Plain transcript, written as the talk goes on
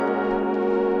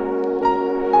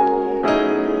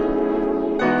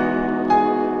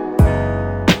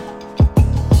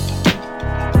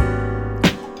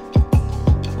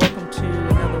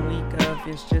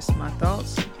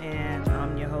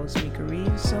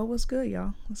What's good,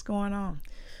 y'all? What's going on?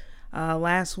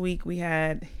 Last week we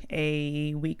had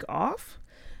a week off.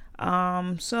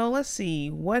 So let's see,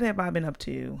 what have I been up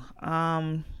to?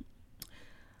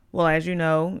 Well, as you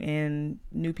know, and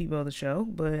new people of the show,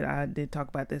 but I did talk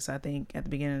about this, I think, at the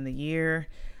beginning of the year.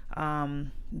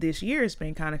 This year has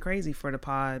been kind of crazy for the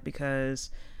pod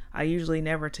because I usually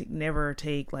never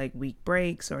take like week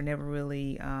breaks or never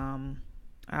really. I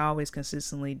always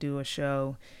consistently do a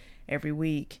show every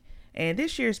week, and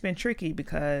this year's been tricky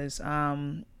because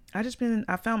I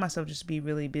found myself just be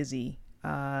really busy.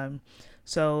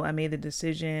 So I made the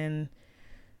decision,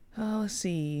 let's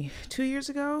see, 2 years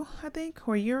ago, I think,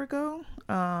 or a year ago,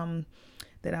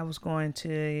 that I was going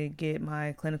to get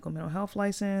my clinical mental health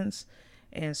license.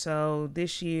 And so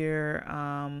this year,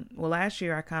 last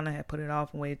year I kind of had put it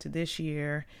off and waited to this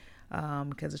year,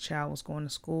 because the child was going to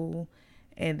school.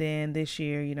 And then this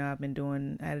year, I had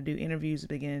to do interviews at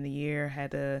the beginning of the year,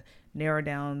 had to narrow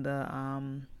down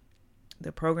the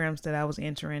programs that I was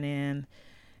entering in.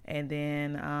 And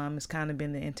then it's kind of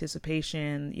been the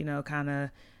anticipation, kind of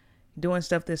doing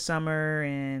stuff this summer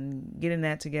and getting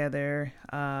that together.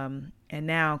 And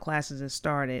now classes have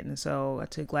started. And so I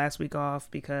took last week off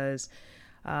because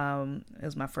it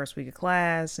was my first week of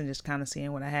class and just kind of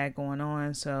seeing what I had going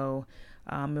on. So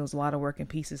it was a lot of work and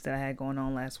pieces that I had going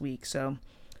on last week. So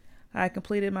I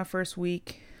completed my first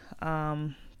week.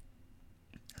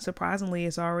 Surprisingly,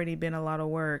 it's already been a lot of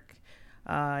work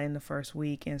in the first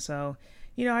week. And so,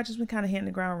 I just been kind of hitting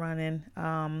the ground running.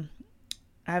 I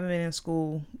haven't been in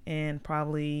school in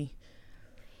probably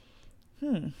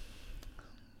 7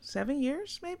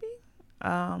 years, maybe.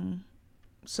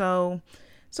 So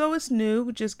it's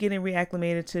new, just getting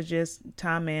reacclimated to just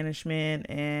time management,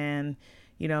 and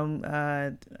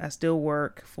I still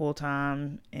work full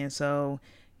time, and so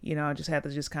I just have to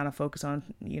just kind of focus on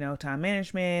time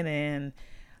management and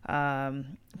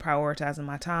prioritizing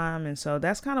my time. And so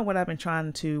that's kind of what I've been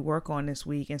trying to work on this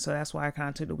week, and so that's why I kind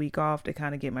of took the week off to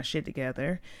kind of get my shit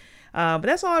together. But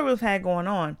that's all I really had going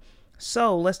on.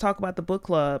 So let's talk about the book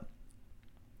club.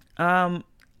 I'm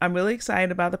really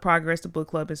excited about the progress the book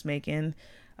club is making.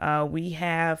 We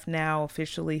have now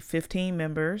officially 15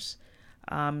 members.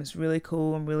 It's really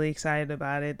cool. I'm really excited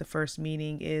about it. The first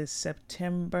meeting is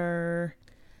September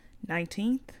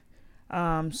 19th.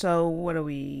 So what are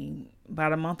we,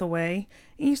 about a month away?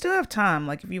 And you still have time.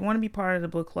 Like, if you want to be part of the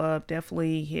book club,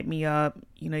 definitely hit me up.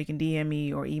 You can DM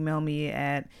me or email me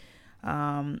at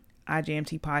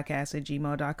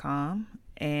igmtpodcast@gmail.com,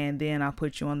 and then I'll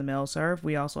put you on the mail serve.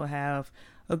 We also have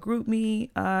a group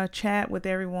me chat with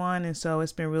everyone, and so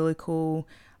it's been really cool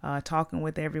talking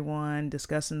with everyone,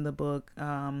 discussing the book.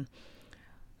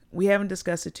 We haven't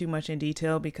discussed it too much in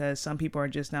detail because some people are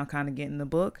just now kind of getting the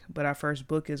book, but our first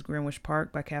book is Greenwich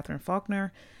Park by Catherine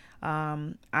Faulkner.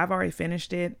 I've already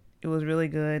finished it. It was really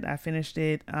good. I finished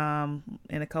it in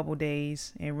a couple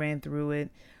days and ran through it.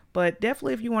 But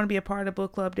definitely, if you want to be a part of the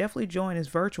book club, definitely join. It's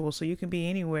virtual, so you can be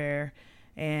anywhere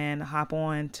and hop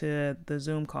on to the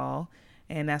Zoom call.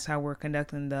 And that's how we're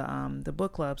conducting the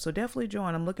book club. So definitely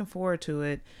join. I'm looking forward to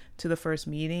it, to the first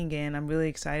meeting, and I'm really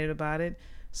excited about it.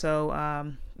 So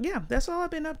yeah, that's all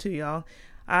I've been up to, y'all.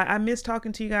 I missed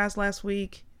talking to you guys last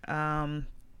week.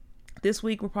 This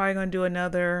week we're probably going to do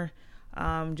another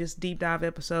just deep dive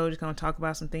episode. Just going to talk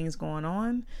about some things going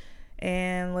on.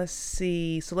 And let's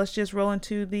see. So let's just roll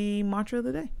into the mantra of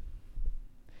the day.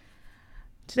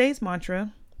 Today's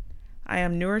mantra: I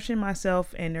am nourishing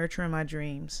myself and nurturing my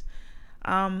dreams.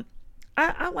 I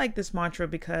like this mantra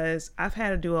because I've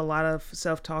had to do a lot of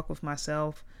self-talk with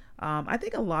myself. I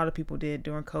think a lot of people did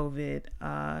during COVID.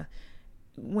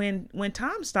 When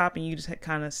time stopped and you just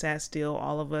kind of sat still,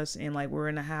 all of us, and like we're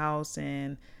in the house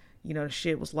and the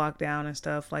shit was locked down and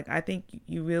stuff. Like, I think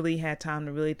you really had time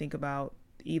to really think about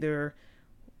either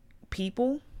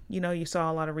people, you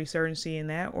saw a lot of resurgency in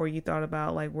that, or you thought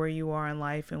about like where you are in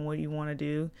life and what you want to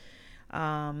do.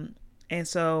 And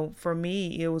so for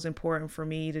me, it was important for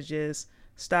me to just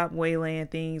stop waylaying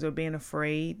things or being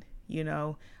afraid,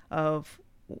 of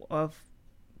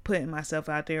putting myself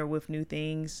out there with new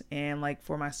things. And like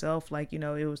for myself, like, it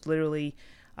was literally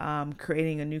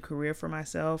creating a new career for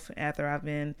myself after I've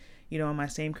been, in my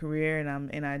same career, and I'm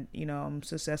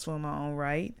successful in my own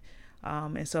right.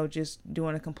 And so just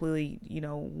doing a completely,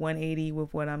 180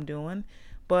 with what I'm doing.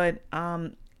 But,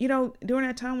 during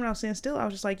that time when I was sitting still, I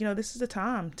was just like, this is the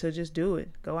time to just do it.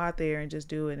 Go out there and just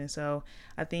do it. And so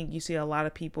I think you see a lot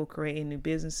of people creating new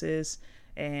businesses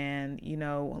and,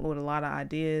 with a lot of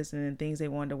ideas and things they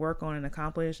wanted to work on and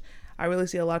accomplish. I really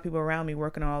see a lot of people around me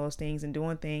working on all those things and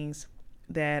doing things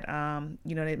that,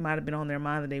 they might have been on their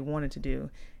mind that they wanted to do,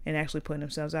 and actually putting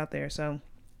themselves out there. So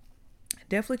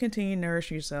definitely continue to nourish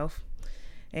yourself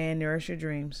and nourish your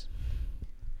dreams.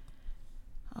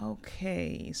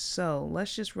 Okay, so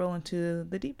let's just roll into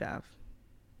the deep dive.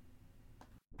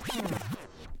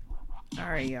 All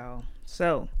right, y'all.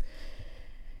 So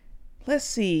let's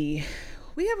see.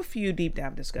 We have a few deep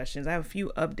dive discussions. I have a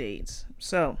few updates.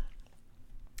 So,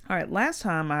 all right, last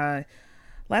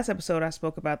episode I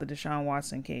spoke about the Deshaun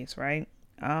Watson case, right?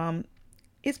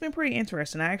 It's been pretty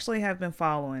interesting. I actually have been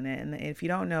following it, and if you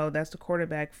don't know, that's the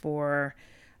quarterback for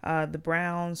the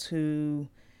Browns who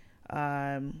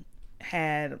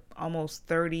had almost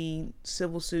 30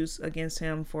 civil suits against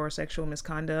him for sexual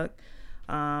misconduct.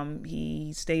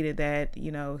 He stated that,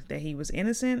 that he was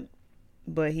innocent,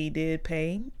 but he did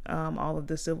pay all of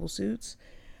the civil suits.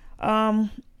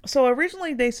 So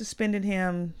originally they suspended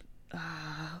him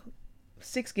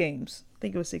 6 games. I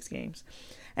think it was 6 games.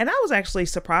 And I was actually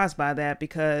surprised by that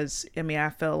because, I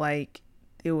felt like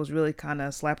it was really kind of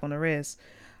a slap on the wrist.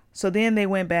 So then they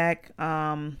went back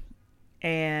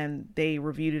and they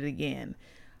reviewed it again.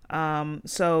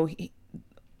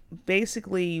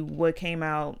 Basically what came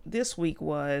out this week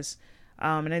was,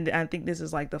 and I think this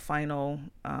is like the final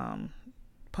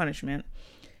punishment.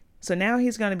 So now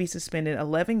he's going to be suspended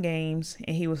 11 games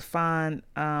and he was fined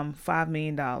 $5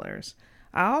 million.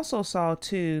 I also saw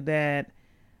too that,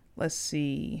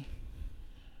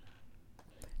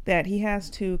 that he has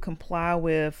to comply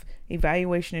with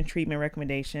evaluation and treatment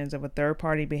recommendations of a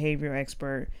third-party behavioral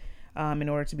expert in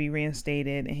order to be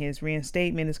reinstated, and his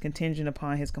reinstatement is contingent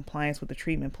upon his compliance with the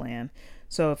treatment plan.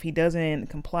 So if he doesn't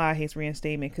comply, his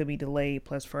reinstatement could be delayed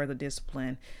plus further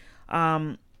discipline.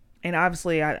 And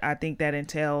obviously I think that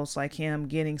entails like him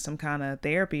getting some kind of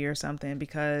therapy or something,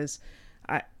 because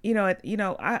I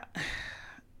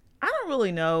don't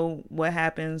really know what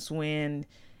happens when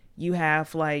you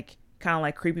have like kind of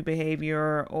like creepy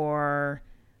behavior or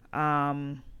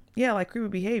like creepy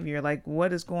behavior. Like,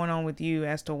 what is going on with you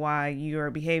as to why you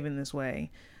are behaving this way?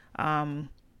 And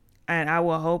I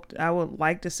would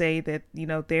like to say that,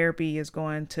 therapy is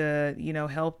going to,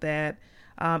 help that.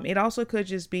 It also could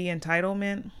just be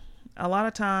entitlement. A lot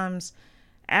of times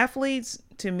athletes,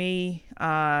 to me,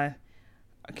 can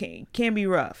be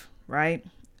rough, right?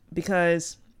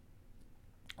 Because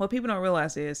what people don't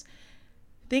realize is,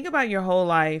 think about your whole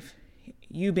life,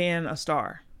 you being a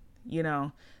star,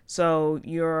 So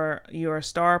you're a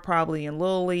star probably in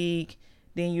Little League,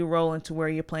 then you roll into where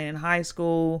you're playing in high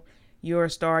school, you're a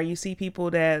star. You see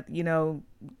people that,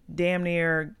 damn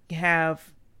near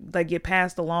have, like, get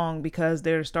passed along because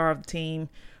they're the star of the team,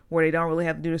 where they don't really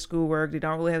have to do the schoolwork, they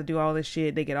don't really have to do all this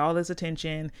shit, they get all this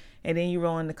attention. And then you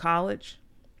roll into college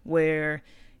where,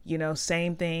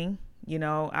 same thing.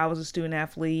 I was a student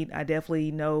athlete. I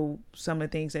definitely know some of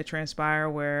the things that transpire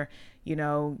where,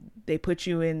 they put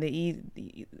you in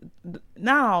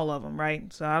not all of them,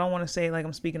 right? So I don't want to say like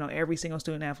I'm speaking on every single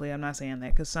student athlete. I'm not saying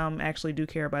that, because some actually do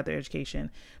care about their education.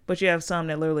 But you have some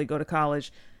that literally go to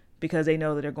college because they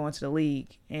know that they're going to the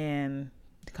league and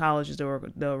college is the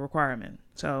requirement.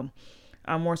 So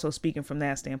I'm more so speaking from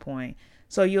that standpoint.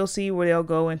 So you'll see where they'll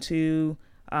go into,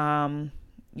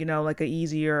 like a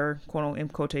easier, quote in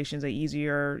quotations, a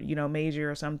easier,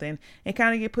 major or something, and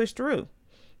kind of get pushed through,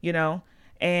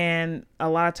 and a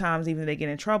lot of times even they get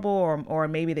in trouble, or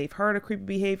maybe they've heard of creepy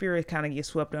behavior, it kind of gets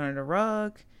swept under the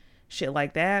rug, shit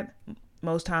like that.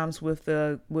 Most times with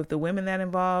the women that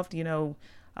involved,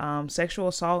 sexual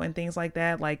assault and things like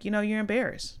that, like, you're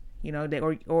embarrassed,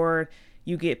 or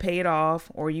you get paid off,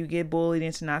 or you get bullied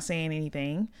into not saying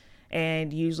anything,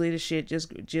 and usually the shit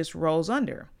just rolls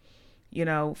under.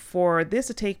 For this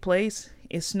to take place,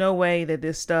 it's no way that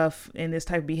this stuff and this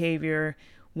type of behavior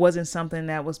wasn't something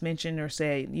that was mentioned or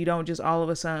said. You don't just all of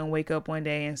a sudden wake up one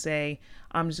day and say,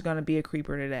 I'm just going to be a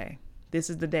creeper today. This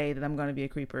is the day that I'm going to be a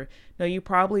creeper. No, you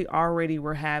probably already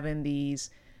were having these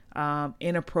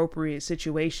inappropriate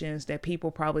situations that people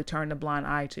probably turned a blind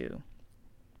eye to.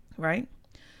 Right?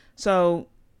 So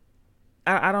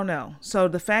I don't know. So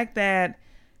the fact that,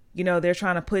 they're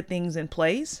trying to put things in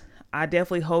place, I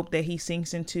definitely hope that he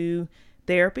sinks into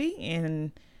therapy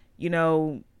and,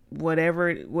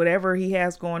 whatever he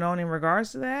has going on in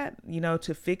regards to that,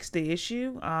 to fix the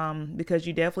issue. Because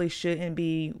you definitely shouldn't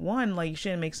be you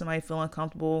shouldn't make somebody feel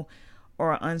uncomfortable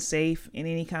or unsafe in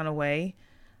any kind of way.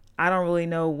 I don't really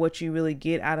know what you really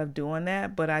get out of doing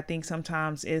that, but I think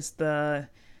sometimes it's I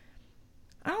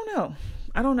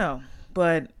don't know,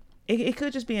 but it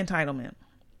could just be entitlement,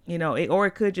 or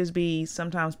it could just be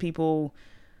sometimes people,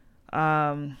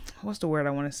 what's the word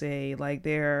I want to say? Like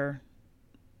their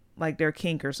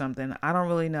kink or something. I don't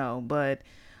really know, but,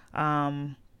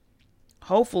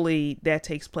 hopefully that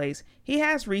takes place. He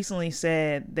has recently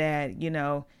said that,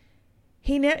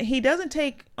 he doesn't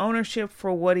take ownership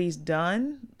for what he's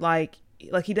done. Like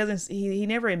he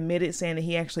never admitted saying that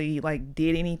he actually like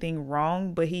did anything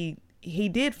wrong, but he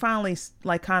did finally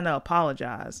like kind of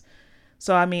apologize.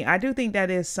 So I mean, I do think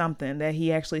that is something that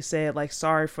he actually said, like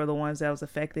sorry for the ones that was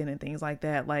affected and things like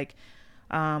that. Like,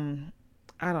 I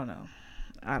don't know,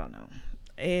 I don't know.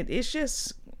 It's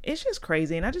just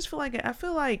crazy, and I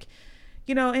feel like,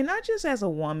 you know, and not just as a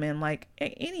woman, like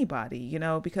anybody, you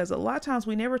know, because a lot of times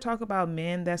we never talk about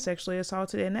men that sexually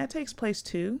assaulted, and that takes place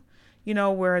too, you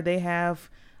know, where they have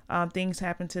things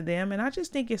happen to them. And I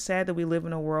just think it's sad that we live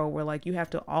in a world where like you have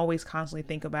to always constantly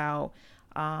think about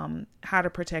how to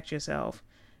protect yourself,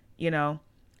 you know.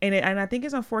 And I think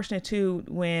it's unfortunate too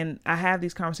when I have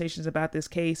these conversations about this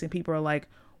case and people are like,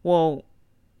 well,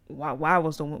 why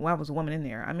was the woman in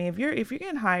there? I mean, if you're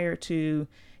getting hired to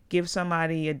give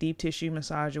somebody a deep tissue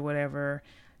massage or whatever,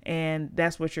 and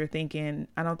that's what you're thinking,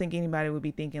 I don't think anybody would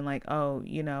be thinking like, oh,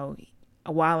 you know,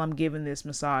 while I'm giving this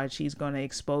massage, he's going to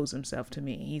expose himself to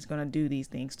me. He's going to do these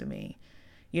things to me,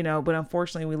 you know. But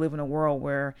unfortunately, we live in a world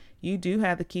where you do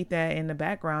have to keep that in the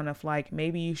background of like,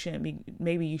 maybe you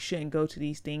shouldn't go to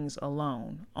these things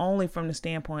alone, only from the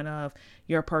standpoint of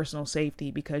your personal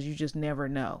safety, because you just never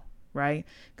know, right?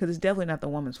 Because it's definitely not the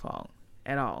woman's fault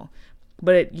at all.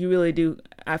 But you really do.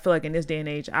 I feel like in this day and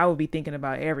age, I would be thinking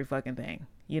about every fucking thing.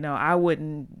 You know, I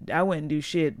wouldn't do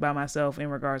shit by myself in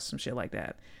regards to some shit like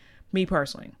that. Me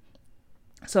personally.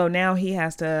 So now he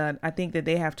has to, I think that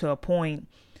they have to appoint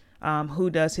who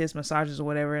does his massages or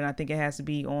whatever. And I think it has to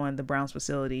be on the Browns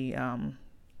facility. I'm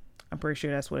pretty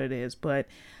sure that's what it is. But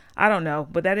I don't know.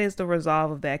 But that is the resolve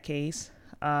of that case.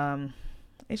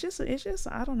 It's just,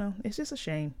 I don't know. It's just a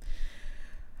shame.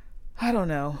 I don't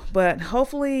know, but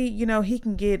hopefully, you know, he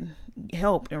can get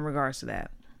help in regards to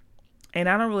that. And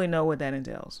I don't really know what that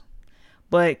entails,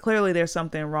 but clearly there's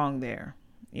something wrong there,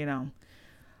 you know.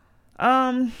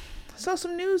 So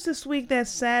some news this week that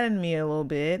saddened me a little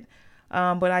bit,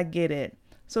 but I get it.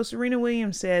 So Serena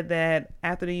Williams said that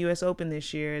after the U.S. Open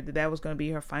this year, that was going to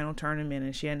be her final tournament,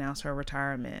 and she announced her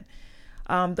retirement.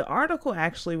 The article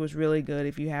actually was really good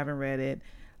if you haven't read it.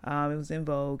 It was in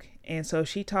Vogue. And so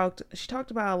she talked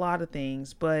about a lot of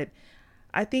things, but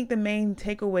I think the main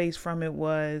takeaways from it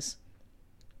was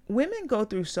women go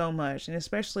through so much, and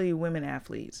especially women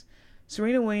athletes.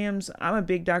 Serena Williams, I'm a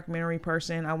big documentary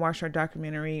person. I watched her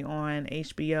documentary on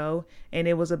HBO, and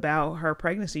it was about her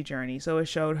pregnancy journey. So it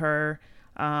showed her,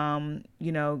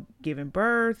 you know, giving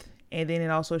birth, and then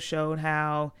it also showed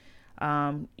how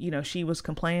you know, she was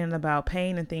complaining about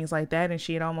pain and things like that, and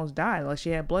she had almost died. Like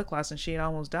she had blood clots, and she had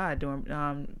almost died during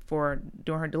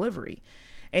her delivery.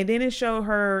 And then it showed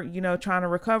her, you know, trying to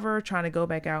recover, trying to go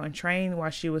back out and train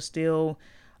while she was still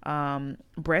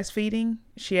breastfeeding.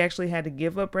 She actually had to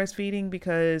give up breastfeeding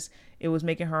because it was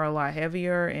making her a lot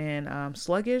heavier and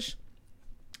sluggish.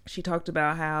 She talked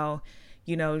about how,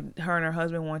 you know, her and her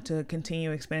husband want to continue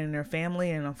expanding their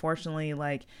family, and unfortunately,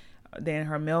 like, than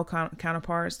her male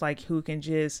counterparts, like who can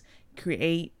just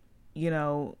create, you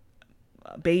know,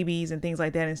 babies and things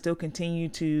like that and still continue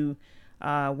to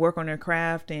work on their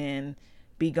craft and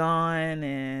be gone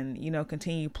and, you know,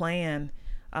 continue playing.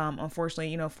 Unfortunately,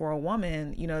 you know, for a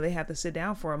woman, you know, they have to sit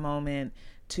down for a moment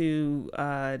to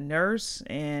nurse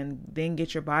and then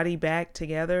get your body back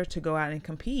together to go out and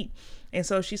compete. And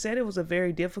so she said it was a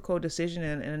very difficult decision,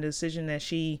 and a decision that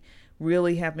she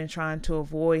really have been trying to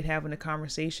avoid having a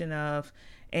conversation of.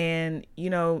 And,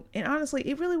 you know, and honestly,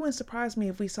 it really wouldn't surprise me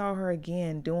if we saw her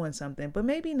again doing something, but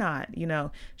maybe not. You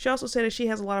know, she also said that she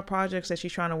has a lot of projects that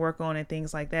she's trying to work on and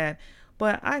things like that.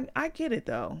 But I get it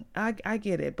though. I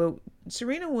get it. But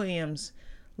Serena Williams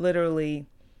literally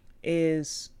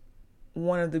is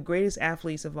one of the greatest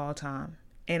athletes of all time.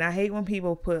 And I hate when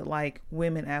people put like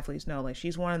women athletes. No, like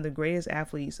she's one of the greatest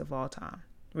athletes of all time,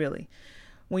 really.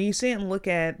 When you sit and look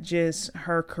at just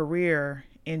her career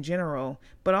in general,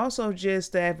 but also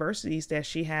just the adversities that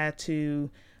she had to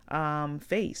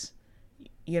face,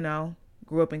 you know,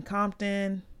 grew up in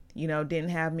Compton, you know,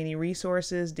 didn't have many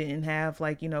resources, didn't have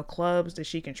like, you know, clubs that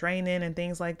she can train in and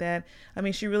things like that. I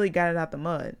mean, she really got it out the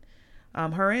mud,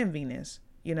 her and Venus,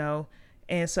 you know.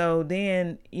 And so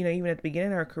then, you know, even at the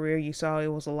beginning of her career, you saw it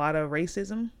was a lot of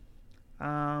racism,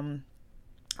 a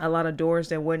lot of doors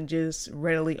that wasn't just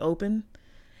readily open.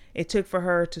 It took for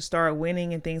her to start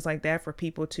winning and things like that for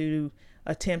people to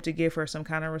attempt to give her some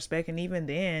kind of respect. And even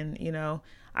then, you know,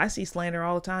 I see slander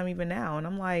all the time, even now. And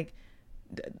I'm like,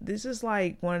 this is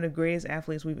like one of the greatest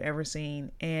athletes we've ever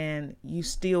seen. And you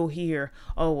still hear,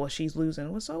 oh, well, she's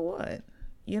losing. Well, so what?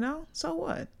 You know, so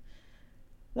what?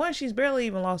 One, she's barely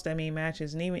even lost that many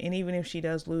matches. And even if she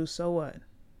does lose, so what?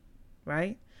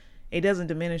 Right? it doesn't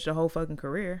diminish the whole fucking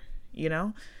career, you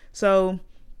know? So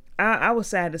I was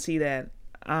sad to see that.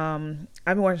 I've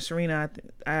been watching Serena.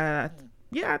 I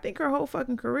think her whole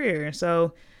fucking career.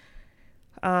 So,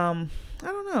 I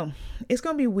don't know. It's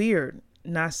going to be weird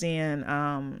not seeing,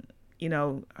 her,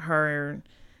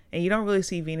 and you don't really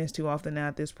see Venus too often now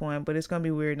at this point, but it's going to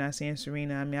be weird not seeing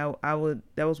Serena. I mean,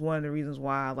 that was one of the reasons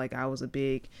why, like, I was a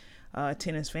big,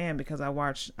 tennis fan, because I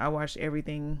watched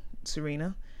everything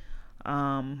Serena.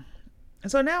 And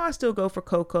so now I still go for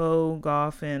Coco,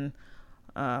 golf, and,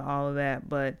 all of that,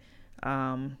 but,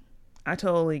 I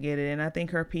totally get it, and I think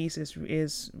her piece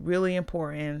is really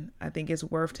important. I think it's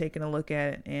worth taking a look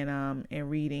at and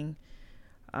reading,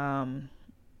 and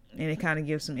it kind of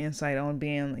gives some insight on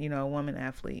being, a woman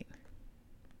athlete.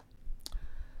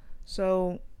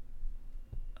 So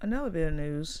another bit of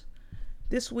news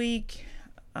this week,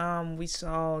 we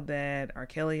saw that R.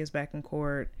 Kelly is back in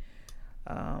court.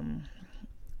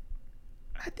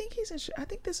 I think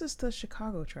this is the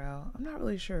Chicago trial. I'm not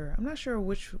really sure. I'm not sure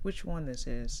which one this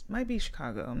is. Might be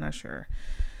Chicago. I'm not sure.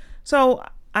 So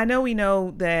we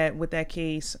know that with that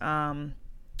case,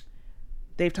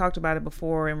 they've talked about it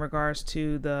before in regards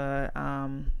to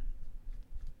the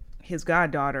his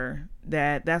goddaughter.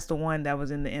 That's the one that was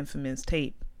in the infamous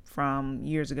tape from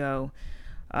years ago,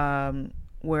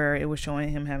 where it was showing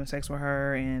him having sex with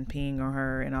her and peeing on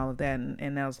her and all of that,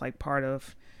 and that was like part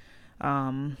of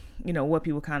what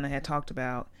people kind of had talked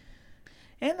about.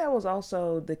 And that was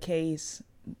also the case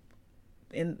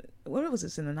in, what was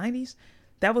this, in the 90s?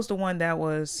 That was the one that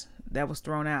was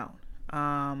thrown out.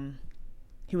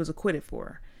 He was acquitted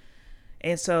for.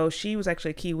 And so she was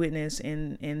actually a key witness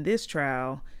in this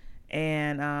trial.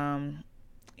 And,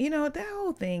 that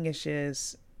whole thing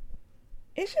is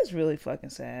it's just really fucking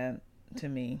sad to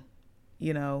me.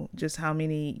 Just how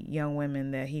many young women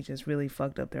that he just really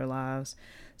fucked up their lives.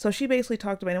 So she basically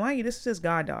talked about, and mind you, this is his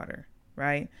goddaughter,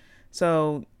 right?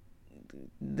 So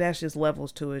that's just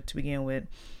levels to it to begin with.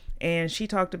 And she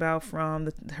talked about from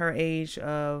her age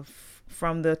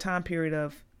from the time period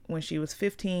of when she was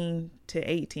 15 to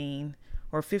 18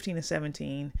 or 15 to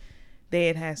 17,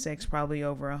 they had sex probably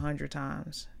over 100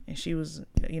 times. And she was,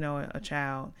 a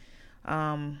child.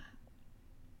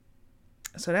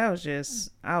 So that was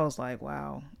just, I was like,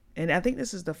 wow. And I think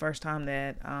this is the first time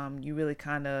that you really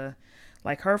kind of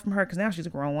like heard from her, because now she's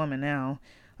a grown woman now.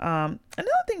 Another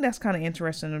thing that's kind of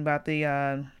interesting about the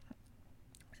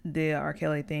R.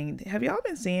 Kelly thing, have y'all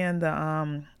been seeing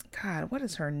the, God, what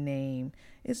is her name?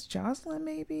 It's Jocelyn,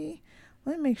 maybe?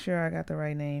 Let me make sure I got the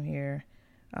right name here.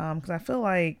 Because I feel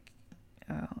like,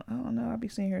 I don't know, I'll be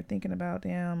sitting here thinking about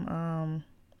them.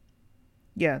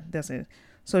 Yeah, that's it.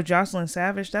 So Jocelyn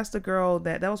Savage, that's the girl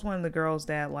that was one of the girls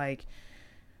that like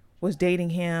was dating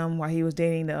him while he was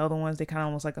dating the other ones. They kind of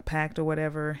almost like a pact or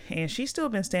whatever. And she's still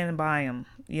been standing by him,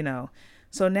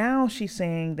 So now she's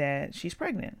saying that she's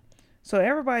pregnant. So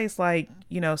everybody's like,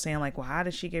 saying like, well, how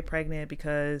did she get pregnant?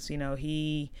 Because,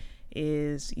 he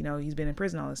is, he's been in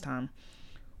prison all this time.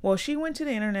 Well, she went to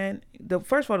the internet.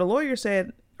 First of all, the lawyer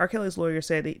said, R. Kelly's lawyer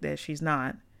said that she's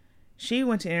not. She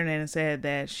went to the internet and said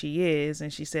that she is,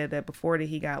 and she said that before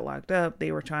he got locked up,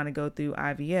 they were trying to go through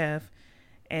IVF,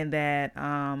 and that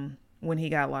when he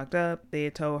got locked up, they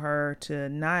had told her to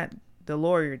not, the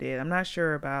lawyer did. I'm not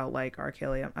sure about like R.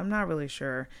 Kelly. I'm not really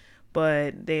sure,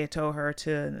 but they had told her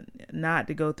to not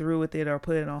to go through with it or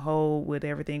put it on hold with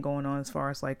everything going on as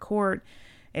far as like court,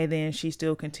 and then she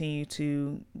still continued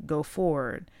to go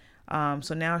forward.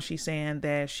 So now she's saying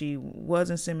that she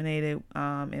was inseminated,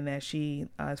 and that she,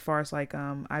 as far as like,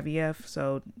 IVF,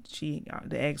 so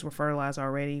the eggs were fertilized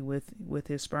already with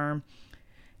his sperm.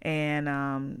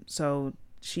 And, so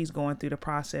she's going through the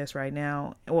process right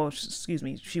now. Well, excuse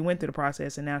me. She went through the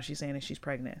process and now she's saying that she's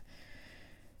pregnant.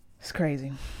 It's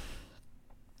crazy.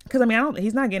 Cause I mean,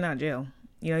 he's not getting out of jail.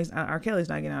 R. Kelly's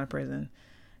not getting out of prison.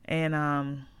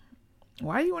 And,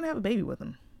 why do you want to have a baby with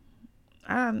him?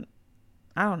 I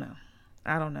don't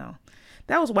know.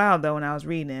 That was wild though when I was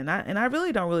reading it. And I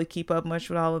really don't really keep up much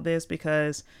with all of this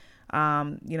because,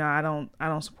 I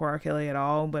don't support R. Kelly at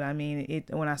all. But I mean,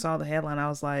 when I saw the headline, I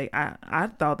was like, I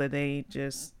thought that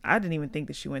I didn't even think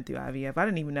that she went through IVF. I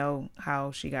didn't even know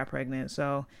how she got pregnant.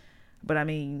 So, but I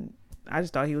mean, I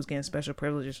just thought he was getting special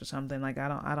privileges or something. Like,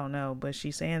 I don't know. But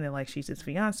she's saying that like she's his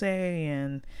fiance,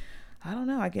 and I don't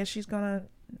know. I guess she's gonna,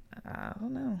 I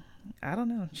don't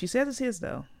know. She says it's his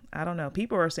though. I don't know.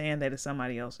 People are saying that it's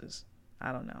somebody else's.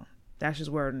 I don't know. That's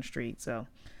just word on the street. So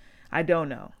I don't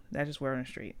know. That's just word on the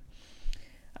street.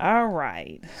 All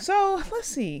right. So let's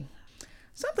see.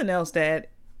 Something else that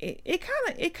it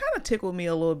kind of tickled me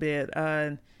a little bit.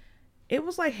 It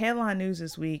was like headline news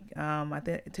this week. I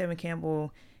think Tevin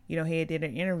Campbell, he did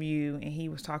an interview and he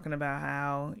was talking about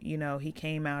how, he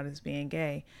came out as being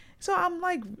gay. So I'm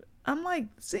like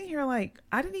sitting here like,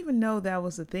 I didn't even know that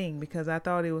was a thing because I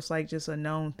thought it was like just a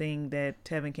known thing that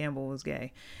Tevin Campbell was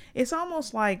gay. It's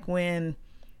almost like when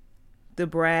the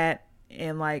Brat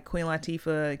and like Queen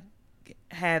Latifah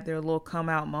had their little come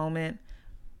out moment,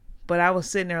 but I was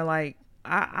sitting there like,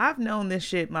 I've known this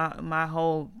shit my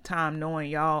whole time knowing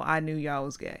y'all. I knew y'all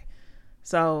was gay.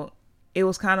 So it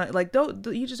was kind of like,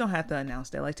 you just don't have to announce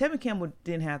that. Like Tevin Campbell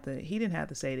didn't have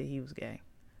to say that he was gay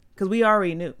because we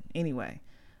already knew anyway.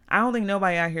 I don't think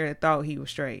nobody out here thought he was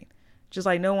straight. Just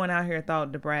like no one out here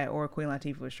thought Da Brat or Queen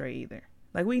Latifah was straight either.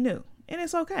 Like we knew, and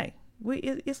it's okay.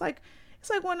 It's like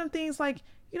one of them things like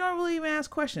you don't really even ask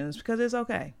questions because it's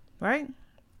okay, right?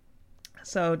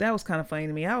 So that was kind of funny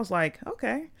to me. I was like,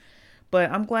 okay, but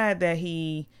I'm glad that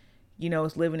he,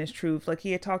 is living his truth. Like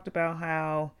he had talked about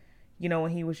how,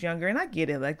 when he was younger, and I get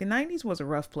it. Like the '90s was a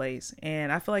rough place,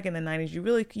 and I feel like in the '90s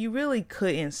you really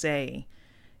couldn't say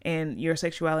and your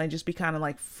sexuality and just be kind of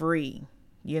like free,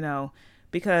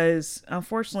 because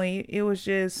unfortunately it was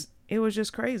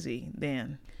just crazy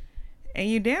then. And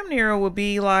you damn near would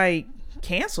be like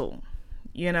canceled,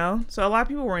 So a lot of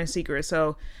people were in secret.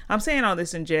 So I'm saying all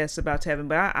this in jest about Tevin,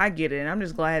 but I get it. And I'm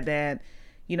just glad that,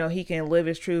 he can live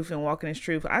his truth and walk in his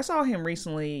truth. I saw him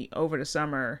recently over the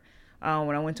summer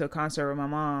when I went to a concert with my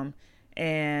mom,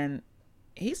 and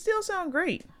he still sounded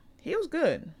great. He was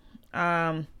good.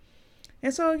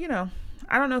 And so,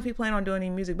 I don't know if he planned on doing any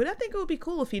music, but I think it would be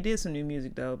cool if he did some new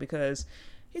music though, because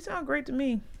he sounded great to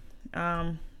me.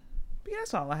 But yeah,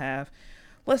 that's all I have.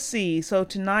 Let's see. So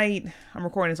tonight, I'm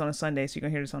recording this on a Sunday, so you're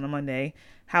going to hear this on a Monday.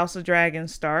 House of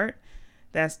Dragons start.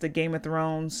 That's the Game of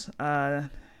Thrones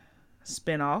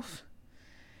spinoff.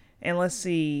 And let's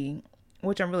see,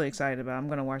 which I'm really excited about. I'm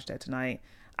going to watch that tonight.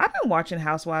 I've been watching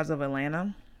Housewives of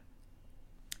Atlanta.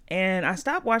 And I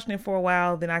stopped watching it for a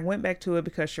while. Then I went back to it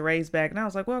because Sheree's back. And I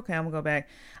was like, well, okay, I'm going to go back.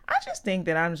 I just think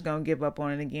that I'm just going to give up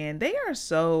on it again. They are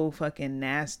so fucking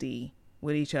nasty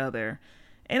with each other.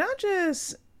 And I'm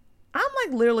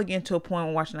like literally getting to a point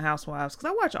when watching the Housewives, because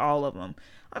I watch all of them.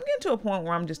 I'm getting to a point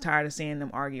where I'm just tired of seeing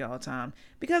them argue all the time.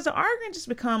 Because the arguing just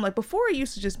become like, before it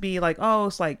used to just be like, oh,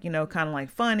 it's like, kind of like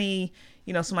funny.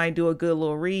 Somebody do a good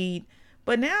little read.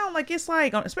 But now, like, it's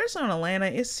like, especially on Atlanta,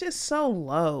 it's just so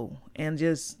low and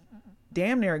just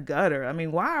damn near gutter. I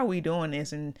mean, why are we doing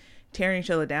this and tearing each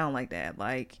other down like that?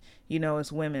 Like,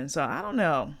 it's women. So I don't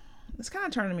know. It's kind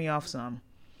of turning me off some.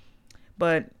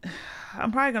 But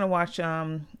I'm probably gonna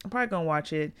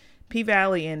watch it.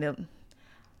 P-Valley ended.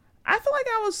 I feel like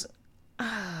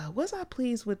was I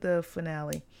pleased with the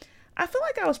finale? I feel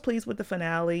like I was pleased with the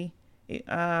finale.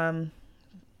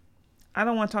 I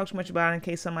don't want to talk too much about it in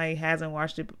case somebody hasn't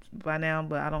watched it by now,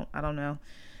 but I don't know.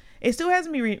 It still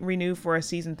hasn't been renewed for a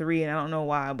season 3, and I don't know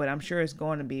why, but I'm sure it's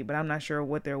going to be. But I'm not sure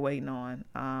what they're waiting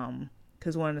on.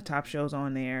 Because one of the top shows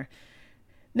on there.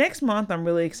 Next month, I'm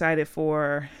really excited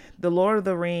for the Lord of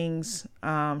the Rings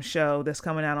show that's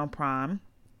coming out on Prime.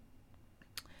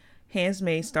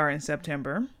 Handmaid's start in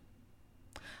September.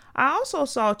 I also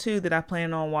saw too that I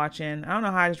plan on watching. I don't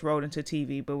know how I just rolled into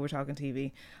TV, but we're talking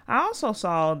TV. I also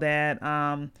saw that.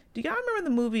 Do y'all remember the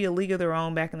movie A League of Their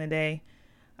Own back in the day?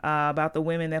 About the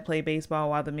women that played baseball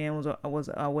while the man was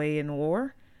away in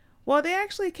war. Well, they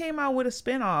actually came out with a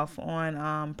spinoff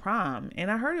on Prime,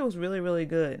 and I heard it was really, really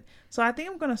good. So I think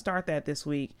I'm going to start that this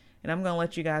week, and I'm going to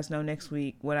let you guys know next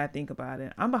week what I think about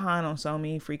it. I'm behind on so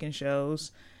many freaking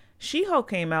shows. She-Hulk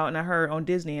came out, and I heard on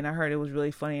Disney, and I heard it was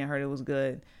really funny. I heard it was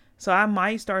good. So I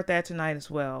might start that tonight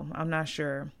as well. I'm not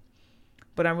sure,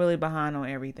 but I'm really behind on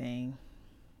everything.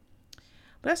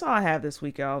 But that's all I have this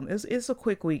week, y'all. It's a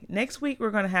quick week. Next week,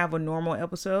 we're going to have a normal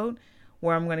episode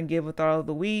where I'm going to give a thought of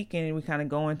the week and we kind of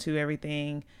go into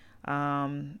everything.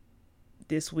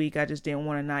 This week, I just didn't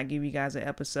want to not give you guys an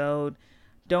episode.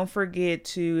 Don't forget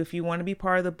to, if you want to be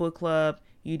part of the book club,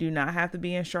 you do not have to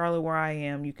be in Charlotte where I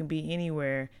am. You can be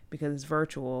anywhere because it's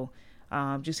virtual.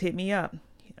 Just hit me up.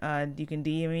 You can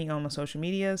DM me on my social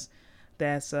medias.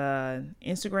 That's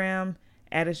Instagram,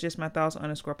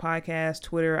 @It'sJustMyThoughts_podcast,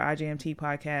 Twitter, IJMT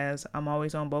Podcast. I'm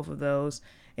always on both of those.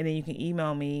 And then you can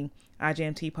email me,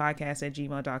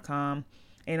 IJMTpodcast@gmail.com.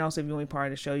 And also, if you want to be part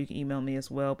of the show, you can email me as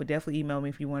well. But definitely email me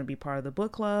if you want to be part of the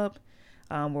book club.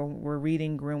 We're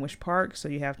reading Greenwich Park, so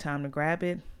you have time to grab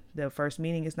it. The first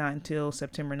meeting is not until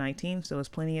September 19th, so it's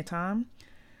plenty of time.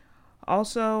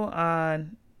 Also,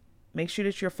 make sure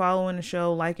that you're following the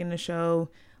show, liking the show,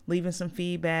 leaving some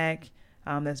feedback.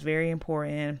 That's very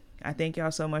important. I thank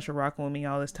y'all so much for rocking with me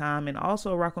all this time and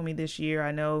also rocking with me this year.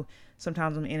 I know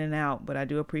sometimes I'm in and out, but I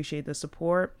do appreciate the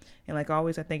support. And like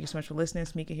always, I thank you so much for listening.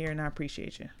 Smika here, and I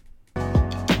appreciate you.